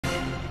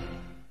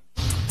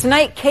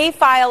Tonight,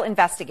 K-File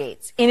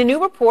investigates. In a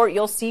new report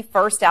you'll see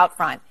first out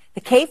front, the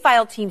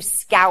K-File team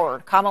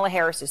scoured Kamala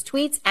Harris's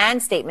tweets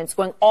and statements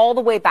going all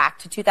the way back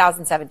to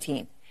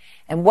 2017.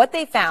 And what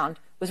they found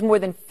was more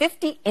than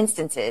 50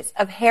 instances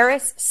of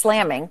Harris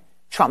slamming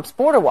Trump's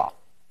border wall.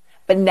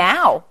 But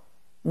now,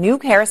 new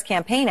Harris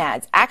campaign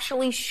ads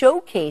actually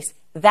showcase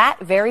that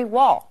very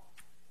wall.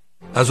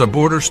 As a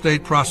border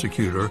state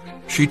prosecutor,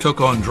 she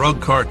took on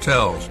drug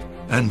cartels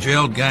and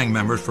jailed gang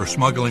members for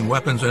smuggling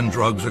weapons and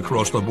drugs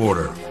across the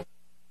border.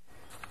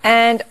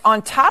 And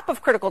on top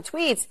of critical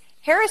tweets,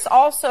 Harris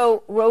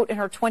also wrote in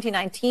her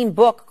 2019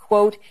 book,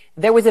 quote,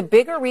 "There was a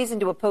bigger reason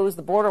to oppose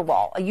the border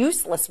wall. A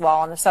useless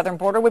wall on the southern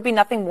border would be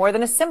nothing more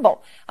than a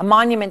symbol, a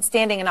monument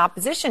standing in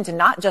opposition to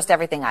not just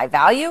everything I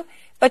value,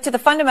 but to the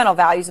fundamental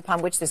values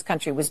upon which this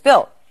country was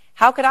built.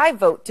 How could I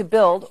vote to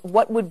build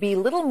what would be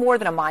little more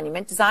than a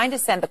monument designed to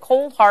send the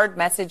cold, hard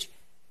message,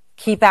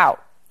 keep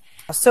out?"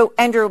 So,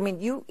 Andrew, I mean,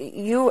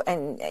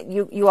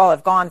 you all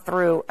have gone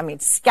through,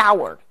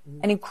 scoured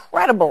an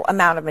incredible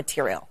amount of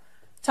material.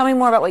 Tell me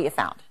more about what you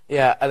found.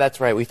 Yeah, that's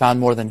right. We found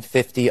more than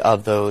 50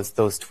 of those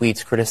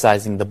tweets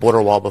criticizing the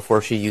border wall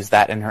before she used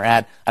that in her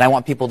ad. And I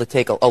want people to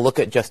take a look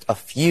at just a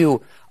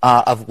few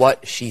of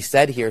what she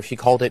said here. She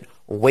called it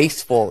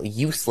wasteful,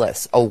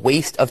 useless, a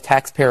waste of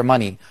taxpayer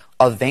money,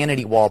 a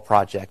vanity wall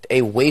project,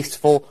 a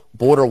wasteful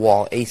border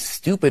wall, a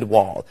stupid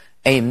wall,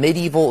 a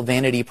medieval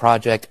vanity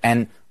project,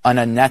 and an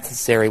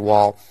unnecessary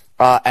wall.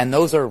 And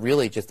those are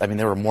really just,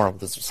 there were more of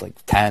this, just like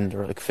 10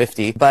 or like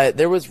 50. But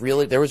there was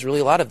really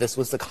a lot of this.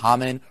 Was the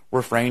common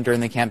refrain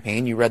during the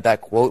campaign. You read that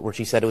quote where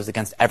she said it was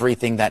against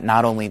everything that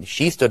not only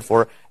she stood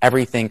for,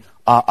 everything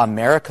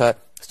America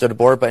stood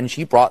for, and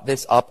she brought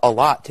this up a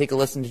lot. Take a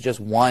listen to just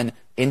one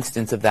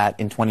instance of that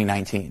in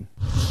 2019.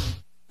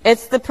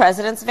 It's the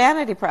president's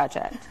vanity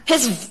project.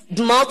 His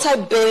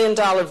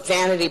multi-billion-dollar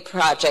vanity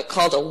project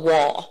called a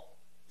wall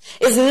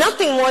is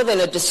nothing more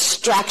than a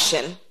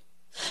distraction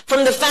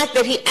from the fact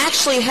that he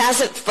actually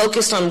hasn't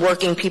focused on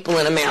working people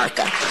in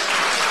America.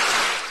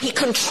 He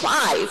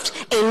contrived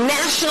a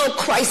national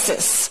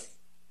crisis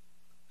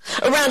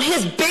around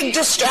his big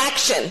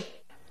distraction.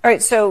 All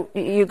right, so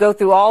you go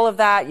through all of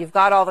that, you've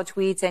got all the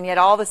tweets, and yet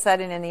all of a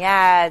sudden in the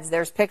ads,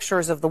 there's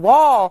pictures of the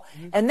wall,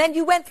 and then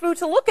you went through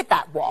to look at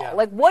that wall. Yeah.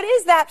 Like, what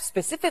is that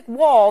specific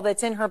wall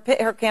that's in her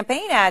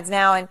campaign ads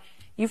now? And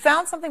you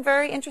found something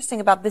very interesting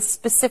about this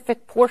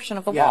specific portion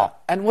of the wall.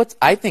 And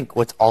I think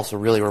what's also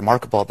really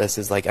remarkable about this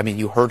is,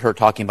 you heard her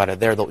talking about it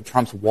there,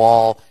 Trump's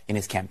wall in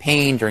his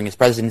campaign, during his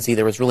presidency.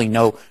 There was really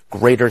no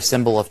greater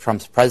symbol of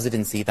Trump's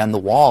presidency than the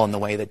wall, in the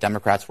way that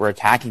Democrats were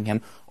attacking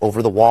him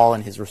over the wall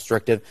and his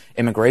restrictive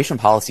immigration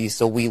policies.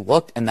 So we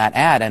looked in that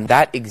ad, and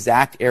that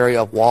exact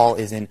area of wall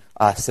is in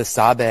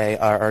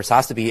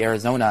Sasabe,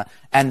 Arizona.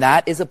 And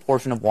that is a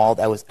portion of wall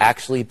that was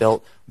actually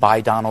built by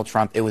Donald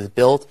Trump. It was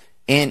built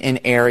in an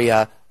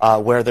area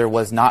where there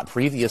was not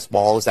previous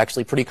wall. It was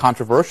actually pretty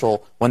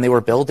controversial when they were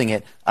building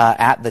it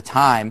at the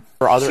time.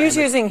 She's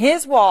using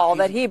his wall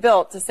that he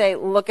built to say,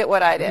 look at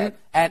what I did,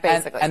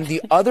 basically. And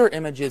the other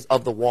images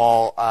of the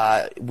wall,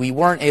 we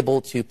weren't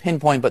able to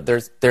pinpoint, but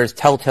there's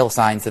telltale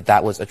signs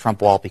that was a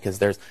Trump wall, because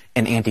there's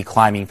an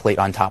anti-climbing plate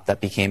on top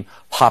that became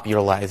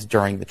popularized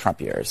during the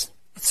Trump years.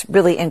 It's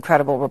really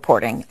incredible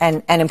reporting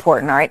and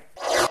important, all right?